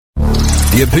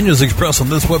The opinions expressed on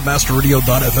this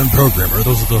WebmasterRadio.fm program are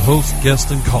those of the host,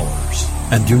 guests, and callers,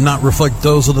 and do not reflect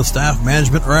those of the staff,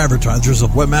 management, or advertisers of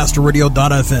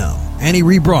WebmasterRadio.fm. Any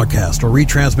rebroadcast or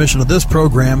retransmission of this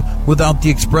program without the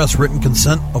express written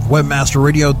consent of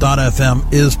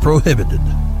WebmasterRadio.fm is prohibited.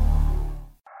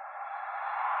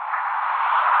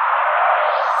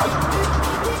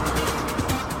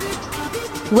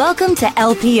 Welcome to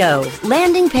LPO,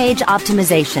 Landing Page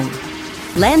Optimization.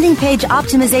 Landing Page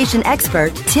Optimization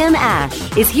expert Tim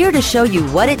Ash is here to show you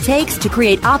what it takes to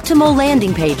create optimal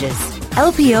landing pages.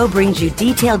 LPO brings you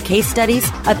detailed case studies,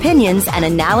 opinions, and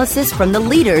analysis from the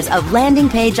leaders of landing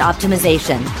page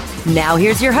optimization. Now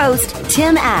here's your host,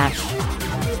 Tim Ash.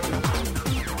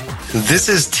 This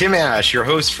is Tim Ash, your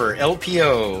host for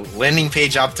LPO, Landing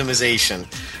Page Optimization.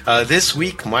 This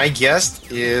week, my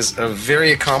guest is a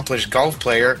very accomplished golf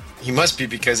player. He must be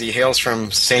because he hails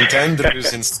from St.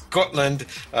 Andrews in Scotland.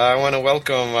 I want to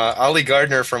welcome Oli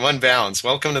Gardner from Unbounds.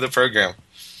 Welcome to the program.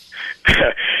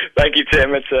 Thank you,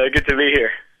 Tim. It's good to be here.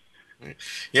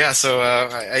 Yeah, so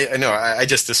I know. I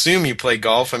just assume you play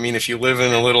golf. I mean, if you live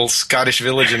in a little Scottish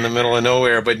village in the middle of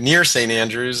nowhere, but near St.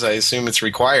 Andrews, I assume it's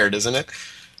required, isn't it?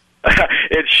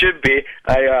 It should be.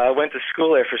 I went to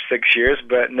school there for 6 years,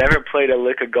 but never played a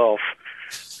lick of golf.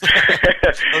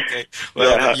 Okay.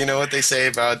 Well, You know what they say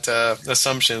about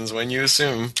assumptions. When you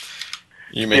assume,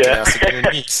 you make an ass of you and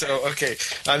me. So, okay.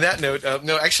 On that note,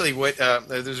 no, actually,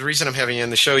 there's a reason I'm having you on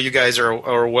the show. You guys are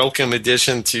a welcome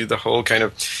addition to the whole kind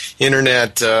of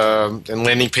internet and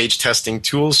landing page testing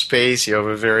tool space. You have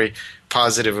a very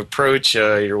positive approach.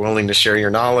 You're willing to share your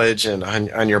knowledge and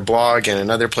on your blog and in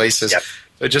other places. Yep.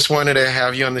 I just wanted to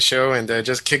have you on the show and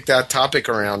just kick that topic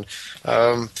around.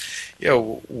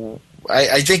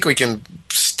 I think we can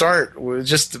start with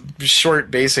just the short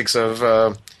basics of,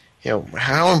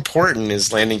 how important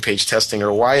is landing page testing,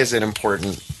 or why is it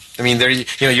important? I mean,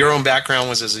 your own background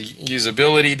was as a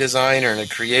usability designer and a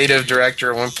creative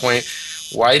director at one point.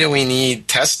 Why do we need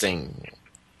testing?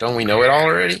 Don't we know it all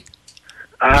already?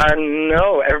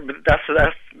 No, that's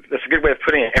a good way of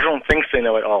putting it. Everyone thinks they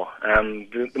know it all.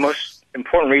 The most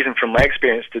important reason from my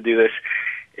experience to do this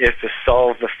is to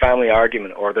solve the family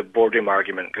argument or the boardroom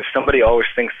argument, because somebody always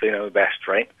thinks they know best,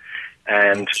 right?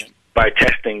 And by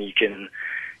testing, you can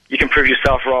prove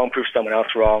yourself wrong, prove someone else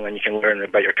wrong, and you can learn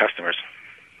about your customers.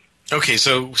 Okay,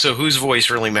 so whose voice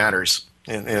really matters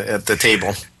at the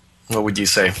table? What would you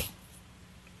say?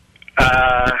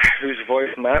 Whose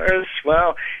voice matters?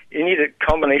 Well, you need a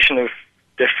combination of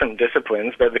different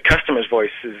disciplines, but the customer's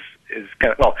voice is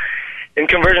kind of, well, in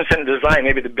conversion center design,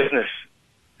 maybe the business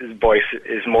voice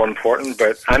is more important,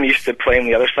 but I'm used to playing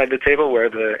the other side of the table where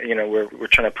we're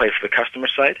trying to play for the customer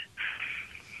side.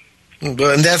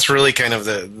 Well, and that's really kind of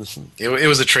it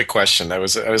was a trick question. I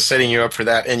was setting you up for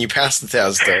that, and you passed the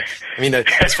test. I mean,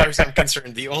 as far as I'm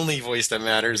concerned, the only voice that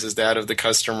matters is that of the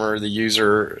customer, the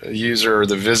user or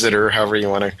the visitor, however you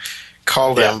want to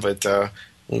call them. Yeah. But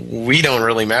we don't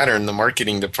really matter in the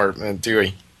marketing department, do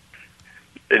we?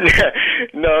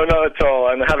 No, not at all.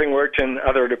 And having worked in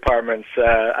other departments,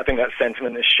 I think that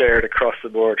sentiment is shared across the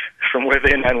board, from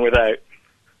within and without.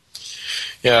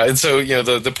 Yeah, and so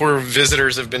the poor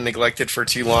visitors have been neglected for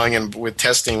too long, and with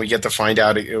testing, we get to find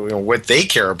out what they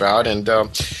care about, and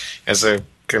as a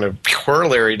kind of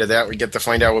corollary to that, we get to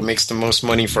find out what makes the most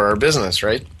money for our business,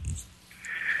 right?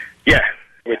 Yeah,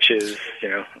 which is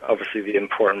obviously the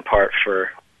important part for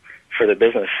the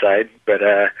business side, but.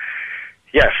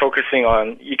 Focusing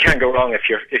on, you can't go wrong if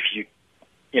you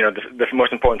the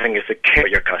most important thing is to care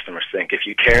what your customers think. If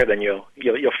you care, then you'll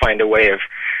find a way of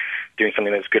doing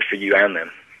something that's good for you and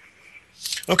them.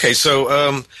 Okay,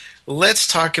 so let's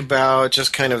talk about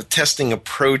just kind of testing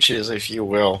approaches, if you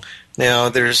will. Now,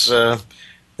 there's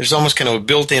almost kind of a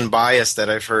built-in bias that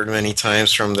I've heard many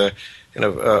times from the kind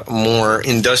of more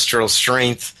industrial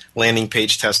strength landing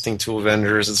page testing tool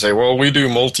vendors that say, well, we do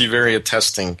multivariate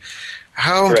testing.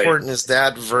 How important is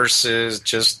that versus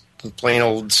just plain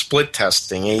old split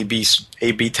testing, A/B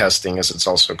testing, as it's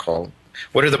also called?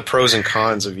 What are the pros and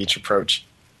cons of each approach?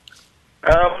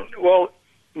 Well,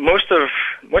 most of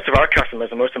our customers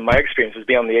and most of my experience has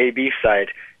been on the A/B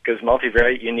side, because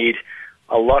multivariate, you need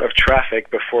a lot of traffic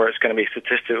before it's going to be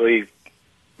statistically,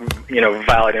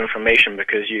 valid information,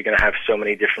 because you're going to have so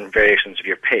many different variations of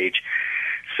your page.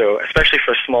 So, especially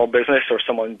for a small business or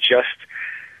someone just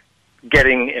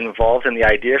getting involved in the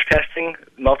idea of testing,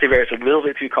 multivariate is a little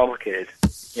bit too complicated.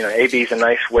 A/B is a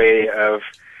nice way of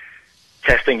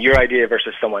testing your idea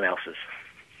versus someone else's.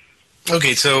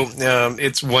 Okay, so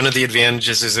it's one of the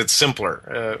advantages is it's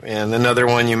simpler, and another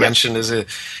one you mentioned is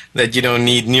that you don't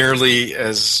need nearly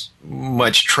as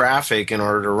much traffic in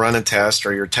order to run a test,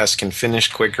 or your test can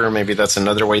finish quicker. Maybe that's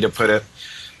another way to put it.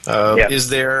 Is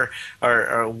there,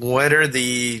 what are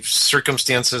the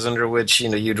circumstances under which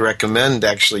you'd recommend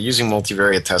actually using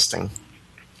multivariate testing?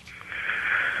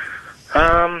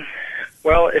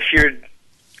 Well, if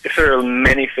there are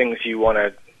many things you want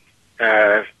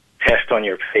to test on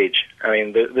your page, I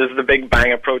mean, there's the big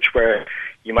bang approach where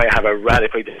you might have a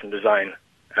radically different design,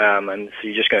 and so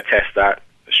you're just going to test that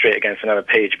straight against another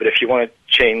page. But if you want to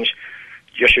change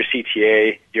just your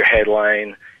CTA, your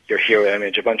headline, your hero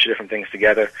image, a bunch of different things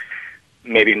together,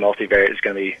 maybe multivariate is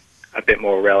going to be a bit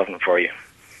more relevant for you.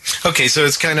 Okay, so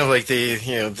it's kind of like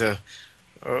the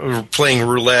playing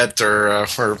roulette or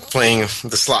playing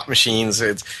the slot machines.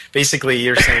 It's basically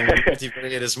you're saying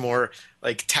multivariate is more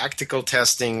like tactical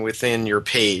testing within your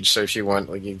page. So if you want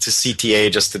to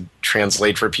CTA, just to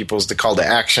translate for people, is the call to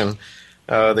action.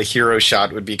 The hero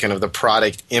shot would be kind of the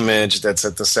product image that's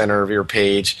at the center of your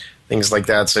page, things like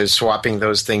that. So swapping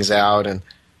those things out and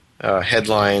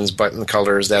headlines, button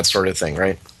colors, that sort of thing,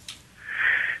 right?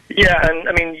 Yeah, and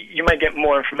I mean, you might get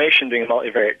more information doing a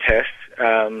multivariate test,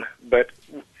 but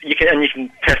you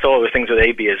can test all of the things with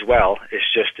A/B as well. It's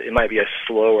just it might be a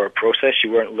slower process.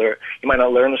 You might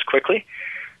not learn as quickly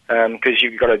because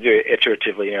you've got to do it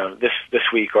iteratively. This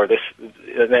week or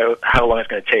how long it's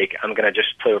going to take. I'm going to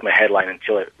just play with my headline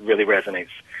until it really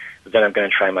resonates. Then I'm going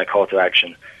to try my call to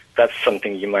action. That's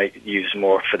something you might use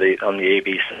more on the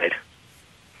A/B side.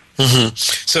 Mm-hmm.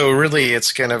 So really,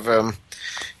 it's kind of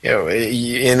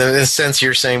in a sense,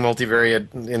 you're saying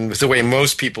multivariate, in the way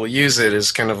most people use it,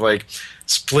 is kind of like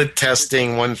split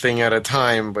testing one thing at a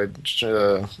time, but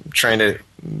trying to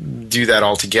do that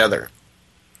all together.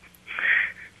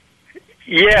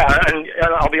 Yeah, and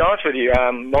I'll be honest with you,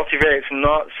 multivariate is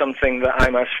not something that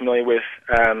I'm as familiar with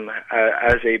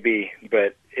as A/B,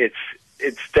 but it's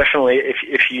definitely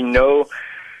if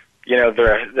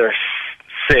there are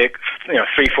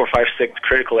 3, 4, 5, 6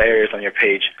 critical areas on your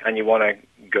page, and you want to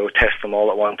go test them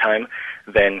all at one time,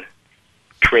 then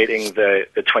creating the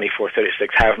 24,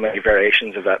 36, however many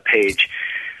variations of that page,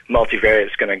 multivariate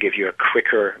is going to give you a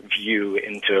quicker view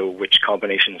into which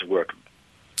combinations work.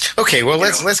 Okay, well,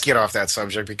 let's get off that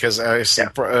subject because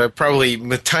probably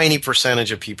a tiny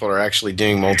percentage of people are actually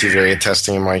doing multivariate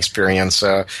testing in my experience.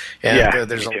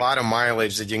 There's a lot of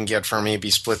mileage that you can get from A/B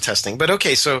split testing. But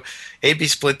okay, so A/B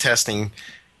split testing,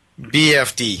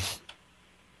 BFD,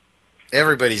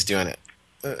 everybody's doing it.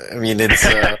 I mean, it's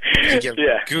you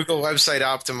get Google Website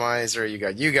Optimizer, you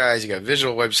got you guys, you got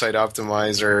Visual Website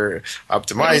Optimizer,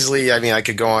 Optimizely. I mean, I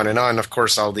could go on and on. Of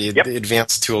course, all the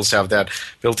advanced tools have that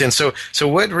built in. So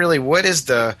what is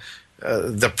the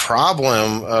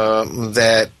problem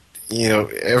that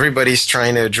everybody's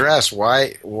trying to address?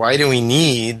 Why do we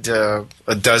need a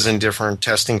dozen different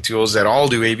testing tools that all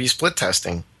do A/B split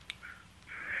testing?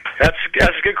 That's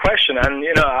a good question, and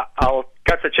I'll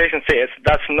cut to the chase and say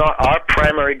that's not our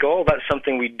primary goal. That's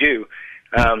something we do.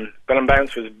 Gun and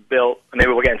Bounce was built,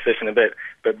 maybe we'll get into this in a bit,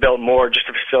 but built more just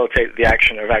to facilitate the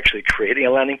action of actually creating a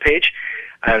landing page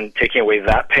and taking away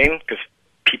that pain, because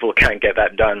people can't get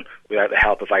that done without the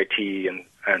help of IT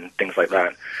and things like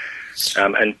that.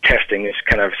 And testing is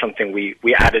kind of something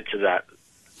we added to that.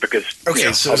 Because,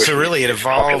 so really it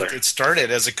evolved. Popular. It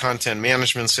started as a content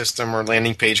management system or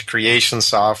landing page creation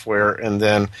software, and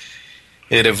then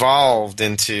it evolved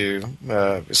into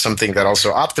something that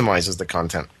also optimizes the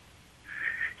content.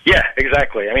 Yeah,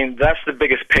 exactly. I mean, that's the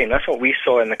biggest pain. That's what we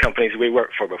saw in the companies we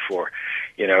worked for before.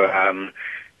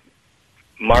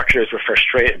 Marketers were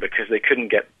frustrated because they couldn't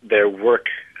get their work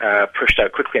pushed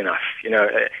out quickly enough.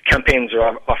 Campaigns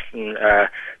are often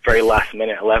very last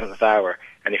minute, 11th hour.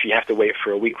 And if you have to wait for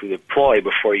a weekly deploy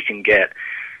before you can get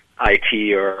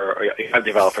IT or a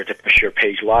developer to push your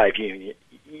page live, you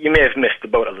may have missed the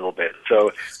boat a little bit. So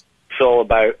it's all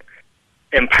about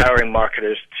empowering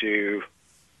marketers to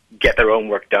get their own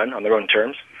work done on their own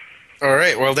terms. All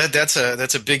right. Well, that's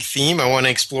a big theme. I want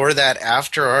to explore that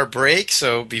after our break.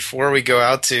 So before we go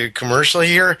out to commercial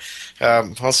here,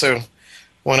 also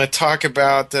want to talk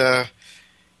about.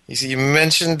 You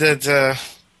mentioned that.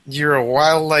 You're a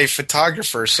wildlife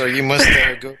photographer, so you must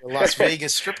go to Las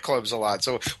Vegas strip clubs a lot.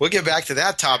 So we'll get back to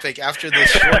that topic after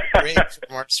this short break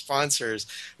from our sponsors.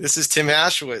 This is Tim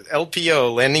Ash with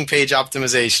LPO, Landing Page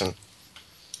Optimization.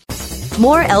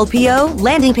 More LPO,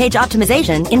 Landing Page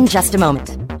Optimization, in just a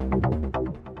moment.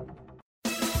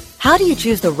 How do you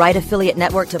choose the right affiliate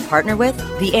network to partner with?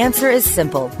 The answer is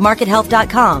simple.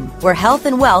 MarketHealth.com, where health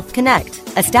and wealth connect.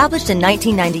 Established in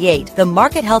 1998, the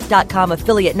MarketHealth.com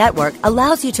affiliate network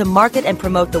allows you to market and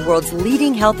promote the world's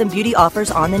leading health and beauty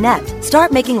offers on the net.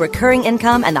 Start making recurring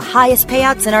income and the highest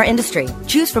payouts in our industry.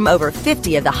 Choose from over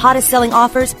 50 of the hottest selling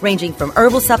offers, ranging from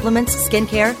herbal supplements,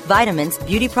 skincare, vitamins,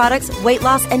 beauty products, weight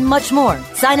loss, and much more.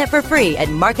 Sign up for free at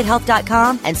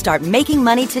MarketHealth.com and start making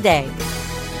money today.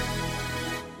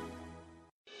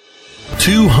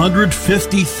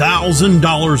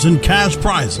 $250,000 in cash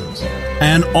prizes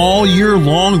and all year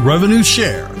long revenue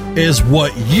share is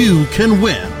what you can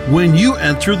win when you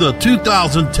enter the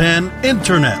 2010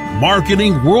 Internet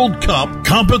Marketing World Cup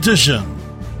competition.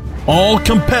 All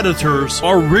competitors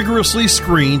are rigorously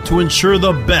screened to ensure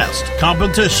the best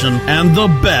competition and the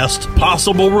best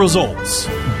possible results.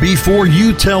 Before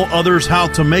you tell others how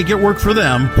to make it work for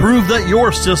them, prove that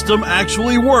your system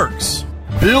actually works.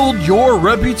 Build your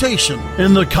reputation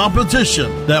in the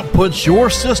competition that puts your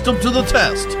system to the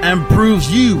test and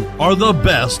proves you are the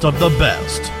best of the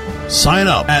best. Sign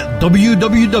up at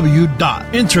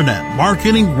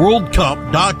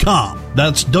www.internetmarketingworldcup.com.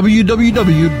 That's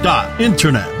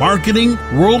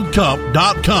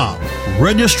www.internetmarketingworldcup.com.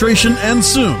 Registration ends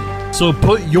soon, so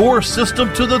put your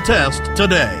system to the test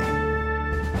today.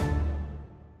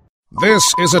 This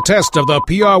is a test of the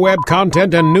PR Web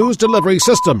content and news delivery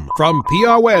system from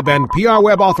PR Web and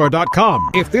PRWebAuthor.com.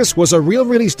 If this was a real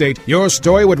release date, your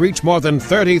story would reach more than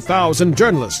 30,000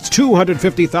 journalists,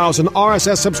 250,000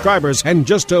 RSS subscribers, and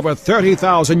just over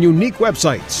 30,000 unique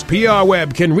websites. PR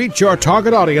Web can reach your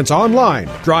target audience online,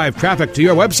 drive traffic to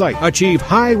your website, achieve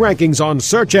high rankings on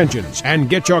search engines, and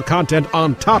get your content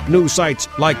on top news sites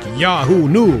like Yahoo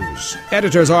News.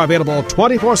 Editors are available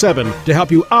 24/7 to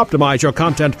help you optimize your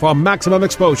content for maximum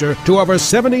exposure to over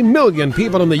 70 million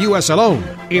people in the U.S. alone.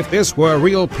 If this were a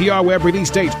real PR Web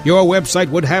release date, your website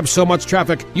would have so much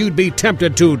traffic you'd be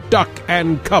tempted to duck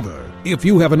and cover. If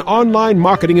you have an online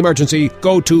marketing emergency,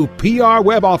 go to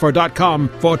PRWebAuthor.com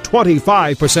for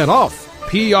 25% off.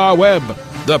 PR Web,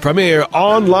 the premier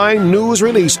online news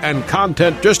release and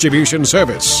content distribution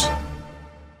service.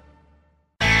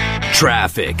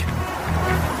 Traffic.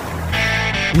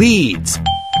 Leads.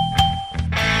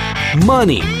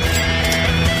 Money.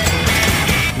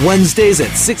 Wednesdays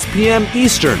at 6 p.m.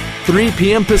 Eastern, 3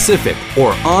 p.m. Pacific,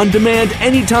 or on demand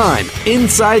anytime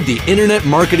inside the Internet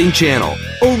Marketing Channel,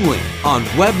 only on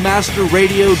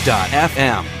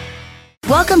webmasterradio.fm.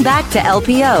 Welcome back to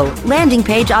LPO, Landing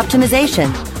Page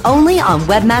Optimization, only on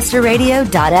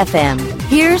webmasterradio.fm.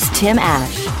 Here's Tim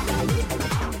Ash.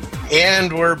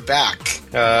 And we're back.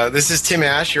 This is Tim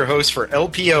Ash, your host for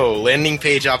LPO, Landing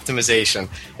Page Optimization.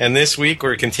 And this week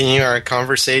we're continuing our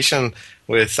conversation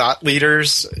with thought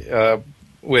leaders,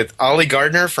 with Oli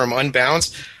Gardner from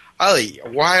Unbounced. Oli,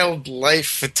 wildlife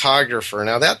photographer.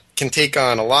 Now that can take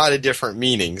on a lot of different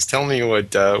meanings. Tell me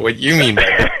what you mean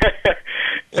by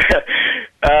that.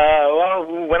 Well,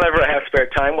 whenever I have spare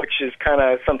time, which is kind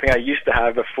of something I used to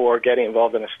have before getting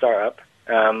involved in a startup,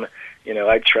 I'd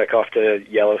trek off to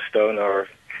Yellowstone or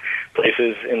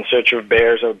places in search of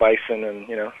bears or bison, and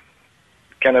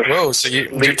kind of. Whoa! So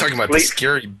you're talking about the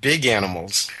scary big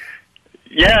animals.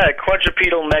 Yeah,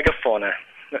 quadrupedal megafauna.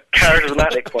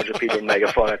 Charismatic quadrupedal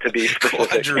megafauna, to be specific.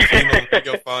 Quadrupedal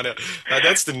megafauna.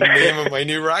 That's the name of my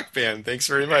new rock band. Thanks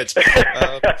very much.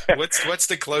 What's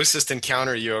the closest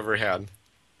encounter you ever had?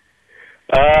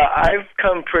 I've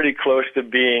come pretty close to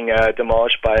being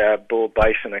demolished by a bull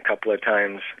bison a couple of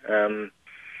times.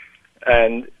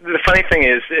 And the funny thing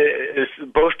is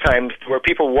both times there were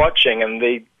people watching, and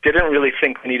they didn't really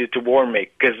think they needed to warn me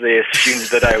because they assumed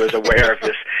that I was aware of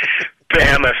this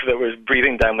behemoth that was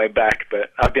breathing down my back.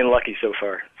 But I've been lucky so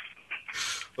far.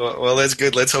 Well, that's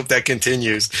good. Let's hope that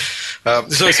continues. So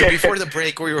before the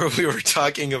break, we were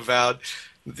talking about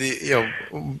the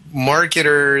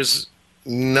marketers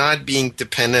not being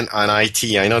dependent on IT.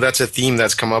 I know that's a theme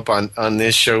that's come up on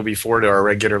this show before to our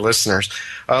regular listeners.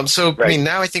 Right. I mean,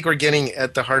 now I think we're getting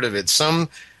at the heart of it. Some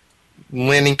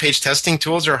landing page testing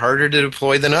tools are harder to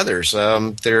deploy than others.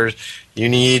 You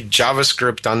need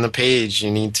JavaScript on the page. You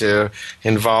need to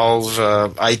involve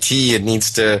IT. It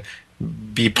needs to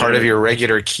be part of your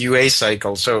regular QA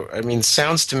cycle. So, I mean,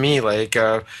 sounds to me like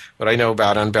what I know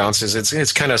about Unbounced is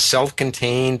it's kind of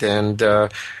self-contained and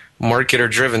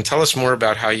marketer-driven. Tell us more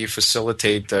about how you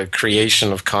facilitate the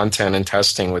creation of content and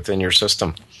testing within your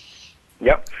system.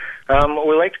 Yep.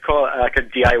 We like to call it like a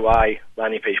DIY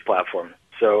landing page platform.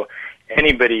 So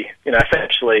anybody,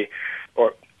 essentially,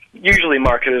 or usually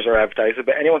marketers or advertisers,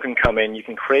 but anyone can come in. You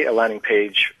can create a landing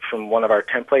page from one of our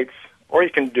templates, or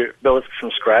you can build it from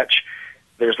scratch.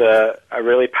 there's a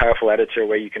really powerful editor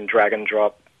where you can drag and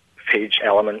drop page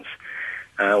elements.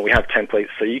 We have templates,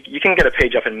 so you can get a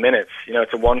page up in minutes.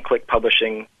 It's a one-click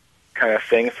publishing kind of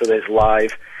thing, so there's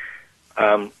live,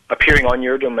 appearing on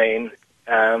your domain,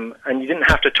 and you didn't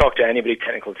have to talk to anybody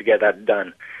technical to get that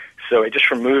done. So it just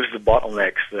removes the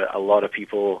bottlenecks that a lot of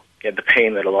people get, the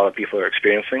pain that a lot of people are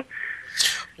experiencing.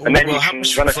 And then how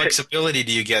much flexibility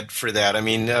do you get for that? I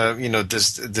mean,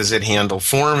 does it handle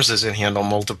forms? Does it handle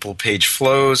multiple page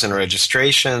flows and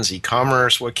registrations,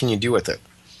 e-commerce? What can you do with it?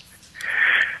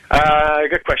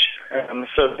 Good question.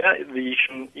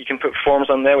 You can put forms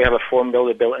on there. We have a form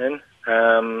builder built in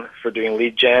for doing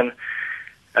lead gen,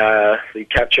 lead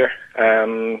capture.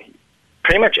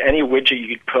 Pretty much any widget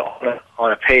you could put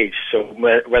on a page. So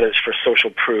whether it's for social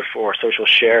proof or social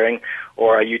sharing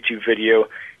or a YouTube video,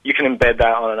 you can embed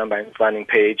that on an unbound landing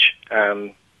page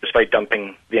just by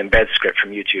dumping the embed script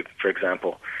from YouTube, for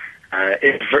example.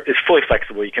 It's fully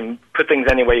flexible. You can put things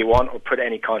any way you want or put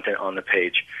any content on the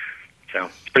page. So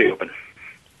it's pretty open.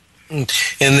 And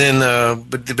then,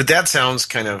 but that sounds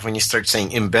kind of, when you start saying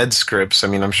embed scripts, I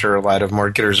mean, I'm sure a lot of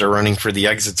marketers are running for the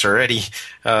exits already.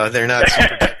 They're not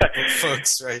super technical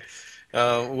folks, right?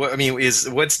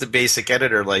 What's the basic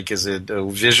editor like? Is it a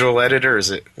visual editor? Is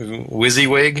it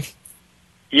WYSIWYG?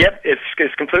 Yep,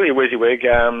 it's completely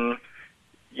WYSIWYG.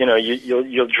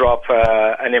 You'll drop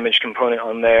an image component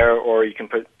on there, or you can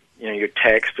put your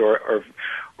text or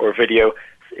video.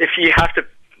 If you have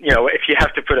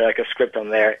to put like a script on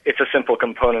there, it's a simple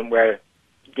component where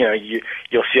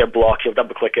you'll see a block, you'll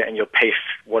double click it, and you'll paste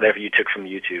whatever you took from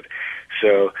YouTube.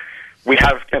 So we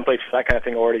have templates for that kind of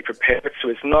thing already prepared, so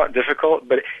it's not difficult,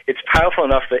 but it's powerful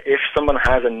enough that if someone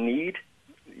has a need,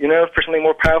 for something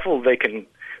more powerful, they can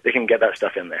get that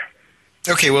stuff in there.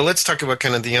 Okay, well, let's talk about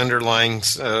kind of the underlying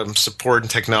support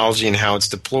and technology and how it's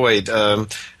deployed.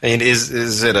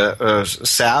 Is it a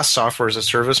SaaS, software as a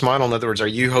service model? In other words, are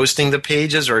you hosting the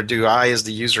pages, or do I, as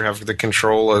the user, have the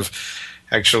control of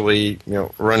actually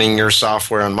running your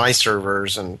software on my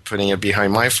servers and putting it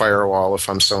behind my firewall if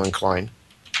I'm so inclined?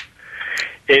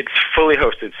 It's fully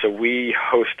hosted, so we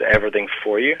host everything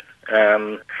for you.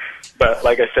 But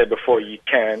like I said before, you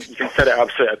can set it up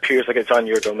so it appears like it's on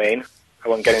your domain. I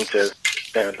won't get into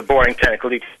the boring technical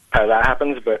details how that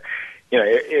happens, but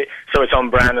so it's on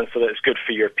brand and so that it's good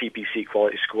for your PPC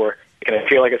quality score. It can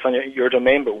appear like it's on your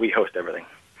domain, but we host everything.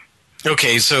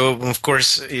 Okay, so of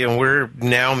course, we're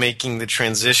now making the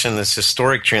transition, this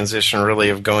historic transition, really,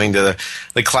 of going to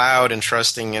the cloud and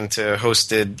trusting into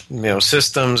hosted,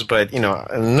 systems. But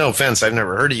no offense, I've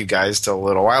never heard of you guys till a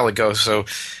little while ago. So,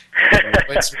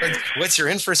 what's your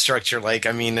infrastructure like?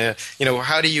 I mean,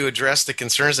 how do you address the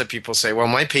concerns that people say? Well,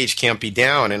 my page can't be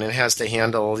down, and it has to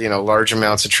handle large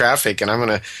amounts of traffic, and I'm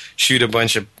going to shoot a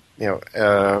bunch of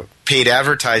paid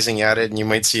advertising at it, and you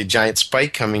might see a giant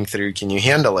spike coming through. Can you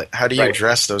handle it? How do you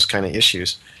address those kind of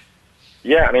issues?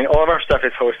 Yeah, I mean, all of our stuff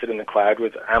is hosted in the cloud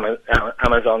with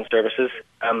Amazon services.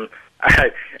 I'm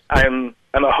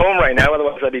at home right now,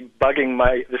 otherwise I'd be bugging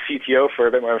the CTO for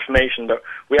a bit more information. But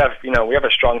we have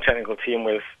a strong technical team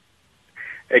with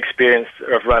experience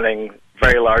of running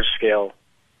very large scale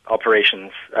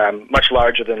operations, much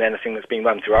larger than anything that's being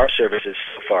run through our services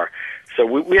so far. So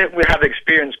we have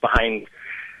experience behind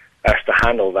us to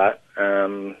handle that.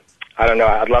 I don't know.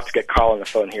 I'd love to get Carl on the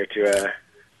phone here to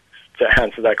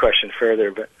answer that question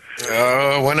further, but.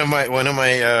 One of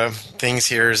my things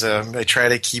here is I try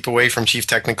to keep away from chief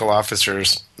technical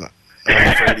officers. I'm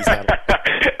afraid he's not.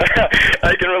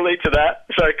 I can relate to that.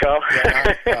 Sorry, Carl.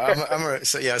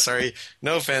 Sorry.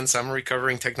 No offense. I'm a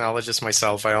recovering technologist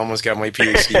myself. I almost got my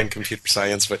PhD in computer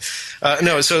science, but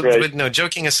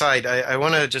joking aside, I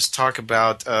want to just talk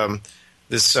about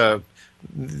this.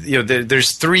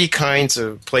 There's three kinds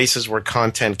of places where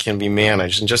content can be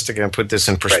managed. And just to kind of put this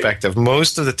in perspective,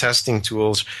 most of the testing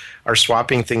tools are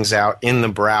swapping things out in the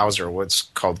browser, what's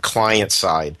called client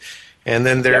side. And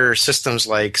then there are systems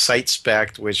like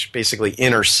SiteSpect, which basically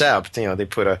intercept. They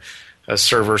put a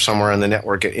server somewhere on the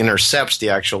network. It intercepts the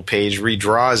actual page,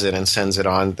 redraws it, and sends it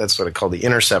on. That's what I call the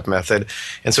intercept method.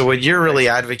 And so what you're really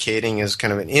advocating is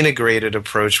kind of an integrated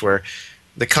approach where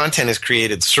the content is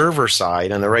created server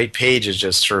side and the right page is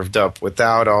just served up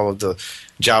without all of the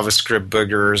JavaScript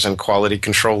boogers and quality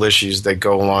control issues that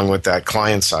go along with that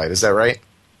client side. Is that right?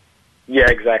 Yeah,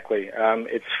 exactly.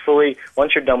 It's fully,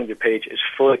 once you're done with your page, it's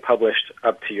fully published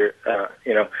up to your,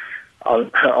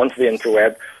 onto the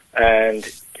interweb, and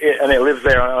it lives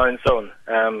there on its own.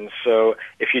 So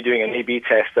if you're doing an A/B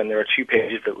test, then there are 2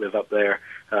 pages that live up there,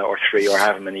 or 3, or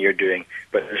however many you're doing.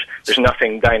 But there's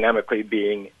nothing dynamically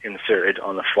being inserted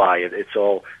on the fly. It's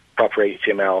all proper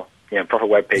HTML, proper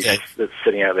web pages that's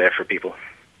sitting out there for people.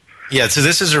 Yeah, so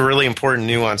this is a really important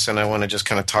nuance, and I want to just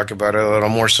kind of talk about it a little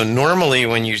more. So normally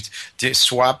when you do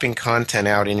swapping content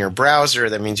out in your browser,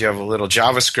 that means you have a little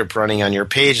JavaScript running on your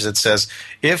page that says,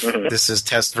 if this is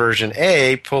test version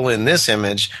A, pull in this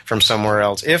image from somewhere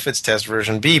else. If it's test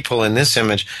version B, pull in this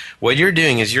image. What you're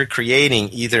doing is you're creating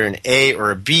either an A or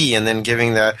a B and then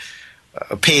giving that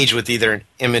a page with either an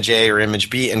image A or image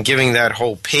B and giving that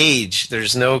whole page.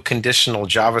 There's no conditional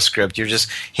JavaScript. You're just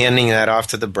handing that off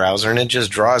to the browser, and it just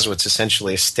draws what's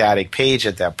essentially a static page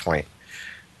at that point.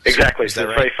 Exactly. So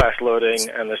it's very fast loading,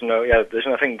 and there's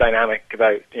nothing dynamic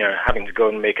about having to go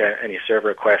and make any server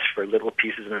requests for little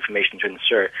pieces of information to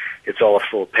insert. It's all a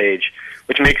full page,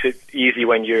 which makes it easy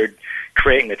when you're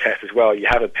creating the test as well. You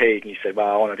have a page, and you say,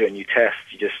 "Well, I want to do a new test."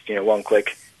 You just one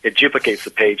click, it duplicates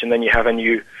the page, and then you have a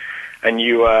new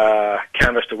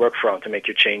canvas to work from to make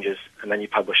your changes, and then you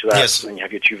publish that, and then you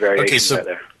have your two variations out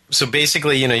there. So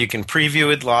basically, you can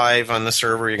preview it live on the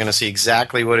server. You're going to see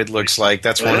exactly what it looks like.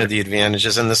 That's one of the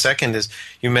advantages. And the second is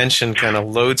you mentioned kind of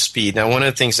load speed. Now, one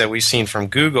of the things that we've seen from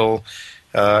Google,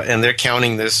 and they're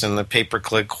counting this in the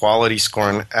pay-per-click quality score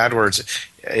on AdWords,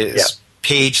 is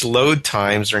page load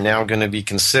times are now going to be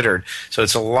considered. So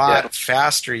it's a lot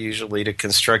faster usually to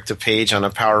construct a page on a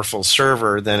powerful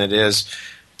server than it is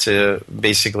to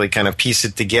basically kind of piece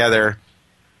it together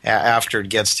after it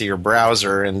gets to your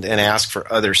browser and ask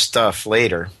for other stuff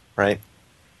later, right?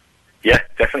 Yeah,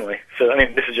 definitely. So,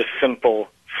 this is just simple,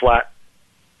 flat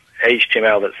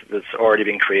HTML that's already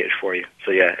been created for you.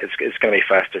 So, yeah, it's going to be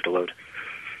faster to load.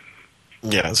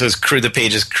 Yeah, so the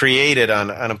page is created on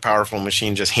a powerful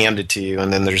machine, just handed to you,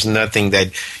 and then there's nothing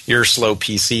that your slow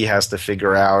PC has to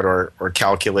figure out or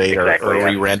calculate or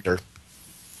re-render.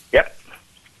 Yep.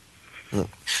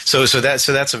 So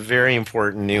that's a very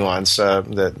important nuance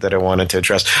that I wanted to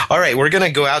address. All right, we're going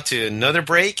to go out to another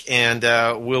break, and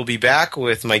we'll be back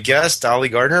with my guest, Oli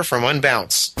Gardner from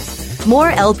Unbounce.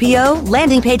 More LPO,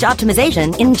 landing page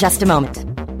optimization, in just a moment.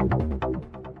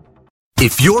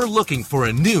 If you're looking for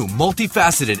a new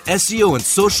multifaceted SEO and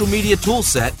social media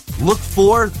toolset, look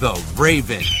for the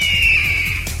Raven.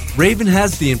 Raven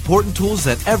has the important tools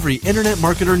that every internet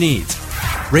marketer needs.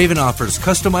 Raven offers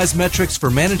customized metrics for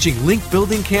managing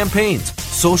link-building campaigns,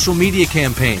 social media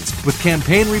campaigns, with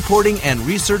campaign reporting and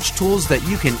research tools that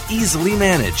you can easily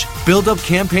manage. Build up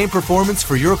campaign performance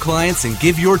for your clients and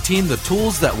give your team the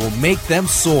tools that will make them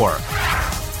soar.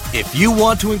 If you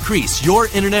want to increase your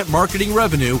internet marketing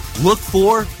revenue, look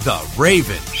for the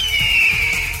Raven.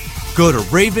 Go to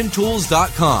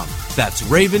raventools.com. That's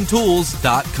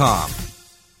raventools.com.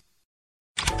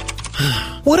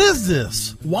 What is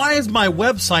this? Why is my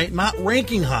website not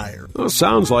ranking higher? Well,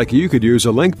 sounds like you could use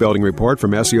a link building report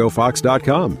from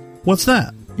SEOFox.com. What's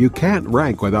that? You can't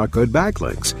rank without good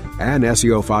backlinks. And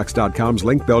SEOFox.com's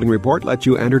link building report lets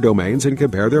you enter domains and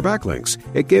compare their backlinks.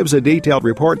 It gives a detailed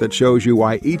report that shows you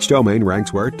why each domain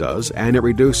ranks where it does, and it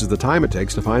reduces the time it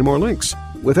takes to find more links.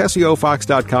 With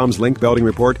SEOFox.com's link building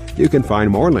report, you can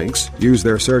find more links, use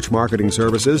their search marketing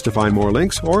services to find more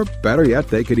links, or better yet,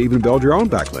 they could even build your own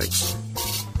backlinks.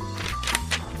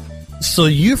 So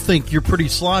you think you're pretty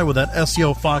sly with that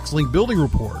SEO Fox link building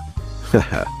report?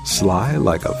 Sly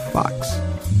like a fox.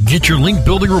 Get your link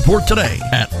building report today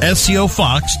at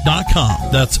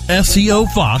SEOFox.com. That's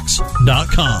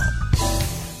SEOFox.com.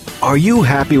 Are you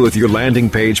happy with your landing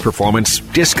page performance?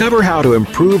 Discover how to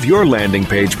improve your landing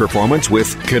page performance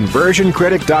with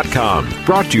ConversionCritic.com.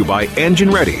 Brought to you by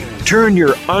Engine Ready. Turn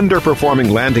your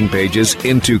underperforming landing pages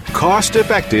into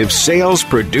cost-effective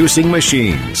sales-producing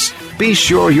machines. Be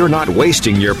sure you're not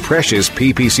wasting your precious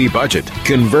PPC budget.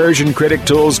 Conversion Critic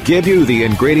tools give you the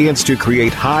ingredients to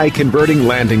create high-converting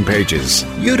landing pages.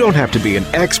 You don't have to be an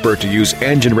expert to use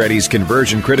Engine Ready's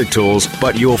Conversion Critic tools,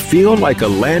 but you'll feel like a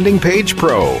landing page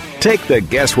pro. Take the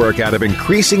guesswork out of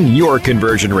increasing your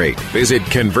conversion rate. Visit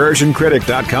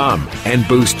ConversionCritic.com and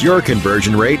boost your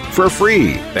conversion rate for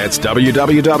free. That's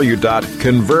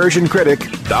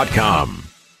www.conversioncritic.com.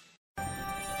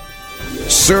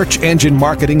 Search engine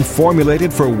marketing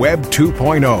formulated for Web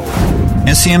 2.0.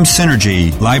 SEM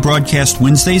Synergy, live broadcast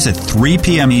Wednesdays at 3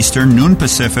 p.m. Eastern, noon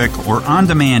Pacific, or on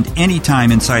demand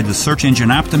anytime inside the Search Engine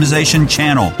Optimization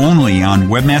channel, only on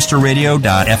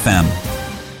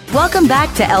webmasterradio.fm. Welcome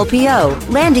back to LPO,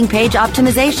 Landing Page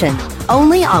Optimization,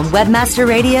 only on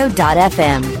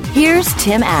webmasterradio.fm. Here's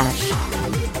Tim Ash.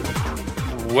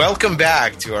 Welcome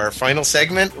back to our final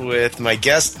segment with my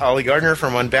guest, Oli Gardner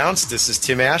from Unbounce. This is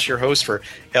Tim Ash, your host for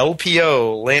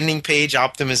LPO, Landing Page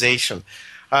Optimization.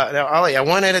 Now, Oli, I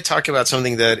wanted to talk about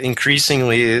something that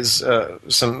increasingly is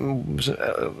something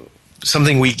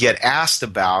we get asked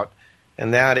about,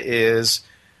 and that is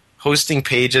hosting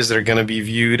pages that are going to be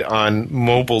viewed on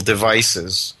mobile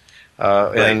devices.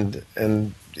 And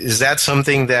is that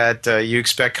something that you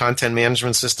expect content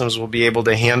management systems will be able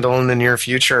to handle in the near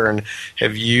future? And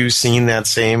have you seen that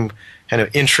same kind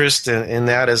of interest in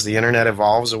that as the Internet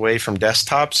evolves away from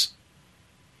desktops?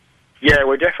 Yeah,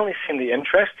 we're definitely seeing the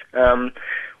interest.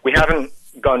 We haven't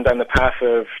gone down the path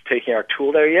of taking our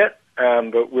tool there yet,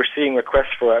 but we're seeing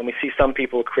requests for it, and we see some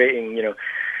people creating,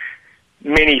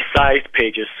 mini-sized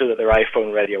pages so that they're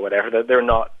iPhone ready or whatever, that they're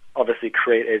not obviously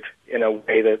created in a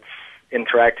way that's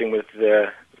interacting with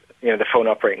the phone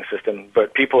operating system,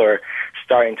 but people are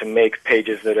starting to make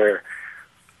pages that are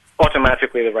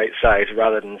automatically the right size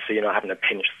rather than having to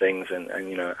pinch things and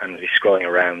be scrolling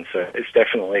around. So it's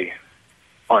definitely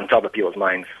on top of people's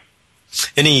minds.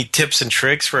 Any tips and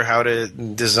tricks for how to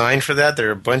design for that? There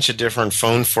are a bunch of different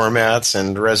phone formats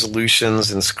and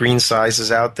resolutions and screen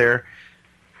sizes out there.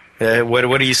 What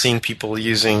are you seeing people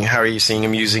using? How are you seeing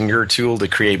them using your tool to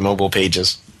create mobile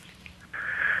pages?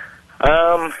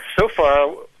 So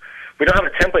far, we don't have a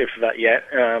template for that yet.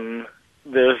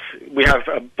 We have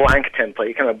a blank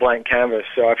template, kind of a blank canvas.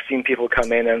 So I've seen people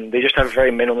come in and they just have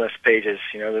very minimalist pages.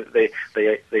 They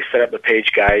set up the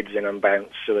page guides in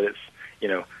Unbounce so that it's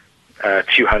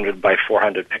 200 by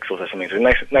 400 pixels or something. So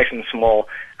nice and small,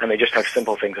 and they just have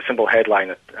simple things: a simple headline,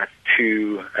 a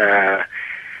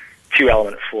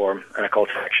two-element form, and a call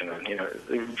to action. And,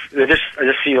 I just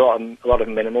see a lot of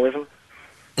minimalism.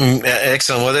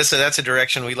 Excellent. Well, that's a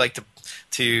direction we like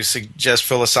to suggest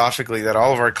philosophically that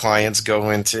all of our clients go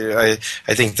into. I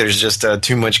think there's just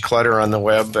too much clutter on the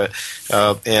web,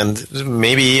 and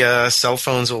maybe cell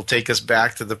phones will take us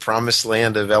back to the promised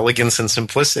land of elegance and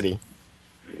simplicity.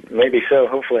 Maybe so,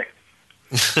 hopefully.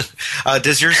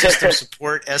 Does your system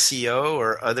support SEO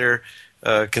or other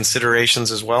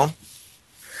considerations as well?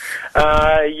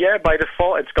 Yeah, by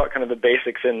default, it's got kind of the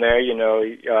basics in there.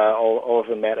 All of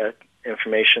the meta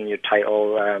information, your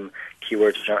title,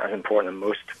 keywords, which aren't as important in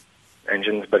most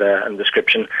engines, but and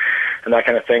description and that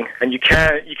kind of thing. And you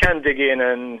can dig in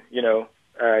and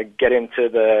get into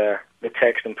the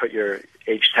text and put your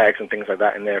H tags and things like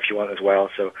that in there if you want as well.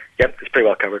 So yep, it's pretty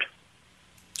well covered.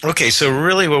 Okay, so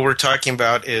really what we're talking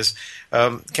about is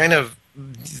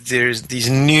there's these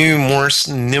new, more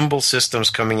nimble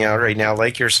systems coming out right now,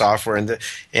 like your software,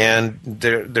 and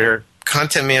they're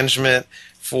content management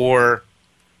for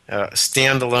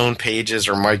standalone pages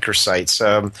or microsites.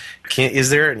 Is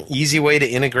there an easy way to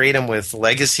integrate them with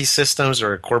legacy systems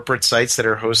or corporate sites that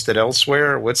are hosted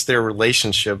elsewhere? What's their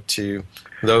relationship to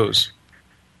those?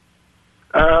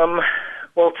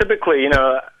 Well, typically,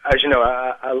 as you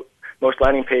know, most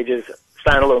landing pages,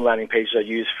 standalone landing pages, are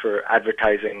used for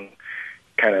advertising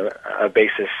kind of a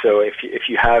basis. So if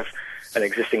you have an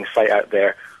existing site out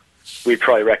there, we'd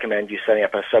probably recommend you setting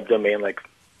up a subdomain like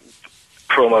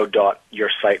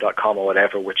promo.yoursite.com or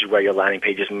whatever, which is where your landing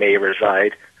pages may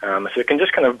reside. So it can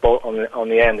just kind of bolt on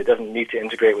the end. It doesn't need to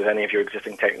integrate with any of your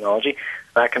existing technology.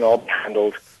 That can all be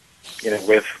handled,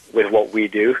 with what we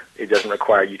do. It doesn't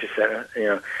require you to set,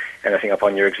 anything up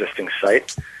on your existing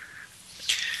site.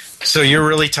 So you're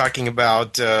really talking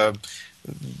about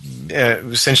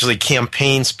essentially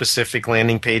campaign-specific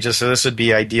landing pages. So this would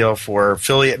be ideal for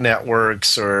affiliate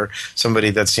networks or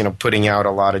somebody that's putting out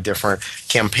a lot of different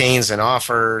campaigns and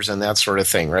offers and that sort of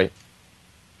thing, right?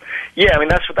 Yeah, I mean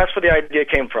that's where the idea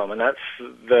came from, and that's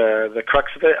the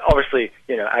crux of it. Obviously,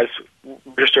 as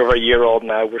we're just over a year old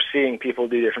now, we're seeing people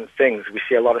do different things. We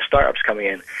see a lot of startups coming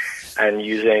in and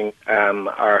using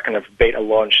our kind of beta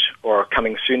launched or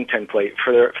coming soon template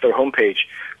for their homepage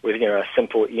with a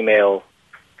simple email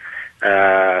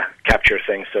capture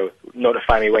thing. So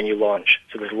notify me when you launch.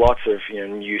 So there's lots of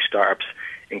new startups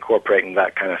incorporating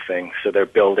that kind of thing. So they're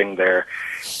building their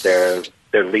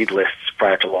lead lists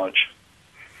prior to launch.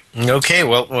 Okay,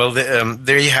 well,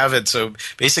 there you have it. So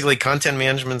basically, content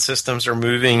management systems are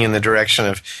moving in the direction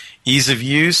of ease of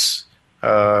use,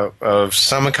 of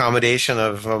some accommodation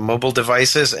of mobile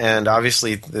devices, and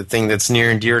obviously the thing that's near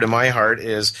and dear to my heart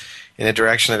is in a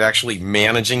direction of actually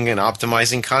managing and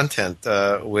optimizing content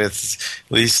with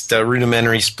at least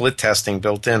rudimentary split testing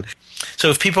built in.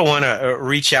 So if people want to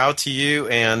reach out to you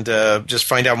and just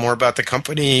find out more about the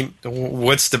company,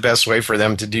 what's the best way for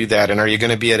them to do that? And are you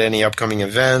going to be at any upcoming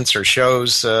events or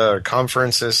shows or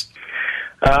conferences?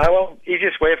 Well,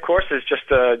 easiest way, of course, is just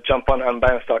jump on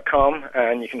unbounce.com,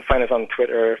 and you can find us on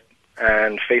Twitter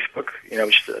and Facebook,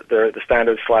 which the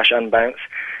standard /unbounce.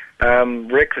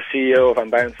 Rick, the CEO of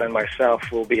Unbounce, and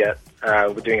myself will be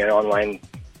we're doing an online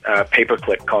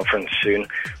pay-per-click conference soon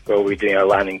where we'll be doing a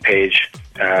landing page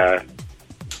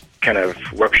kind of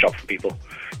workshop for people.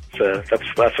 So that's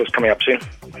what's coming up soon.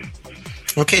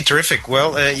 Okay, terrific.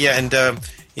 Well,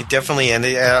 you definitely, and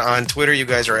on Twitter, you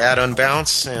guys are at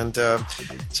Unbounce. And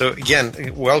so,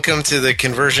 again, welcome to the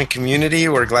conversion community.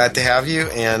 We're glad to have you.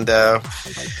 And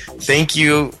thank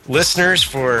you, listeners,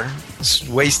 for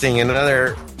wasting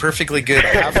another perfectly good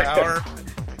half hour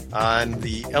on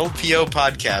the LPO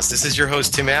podcast. This is your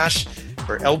host, Tim Ash,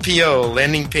 for LPO,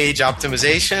 Landing Page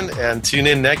Optimization. And tune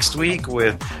in next week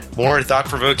with more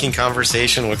thought-provoking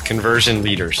conversation with conversion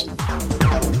leaders.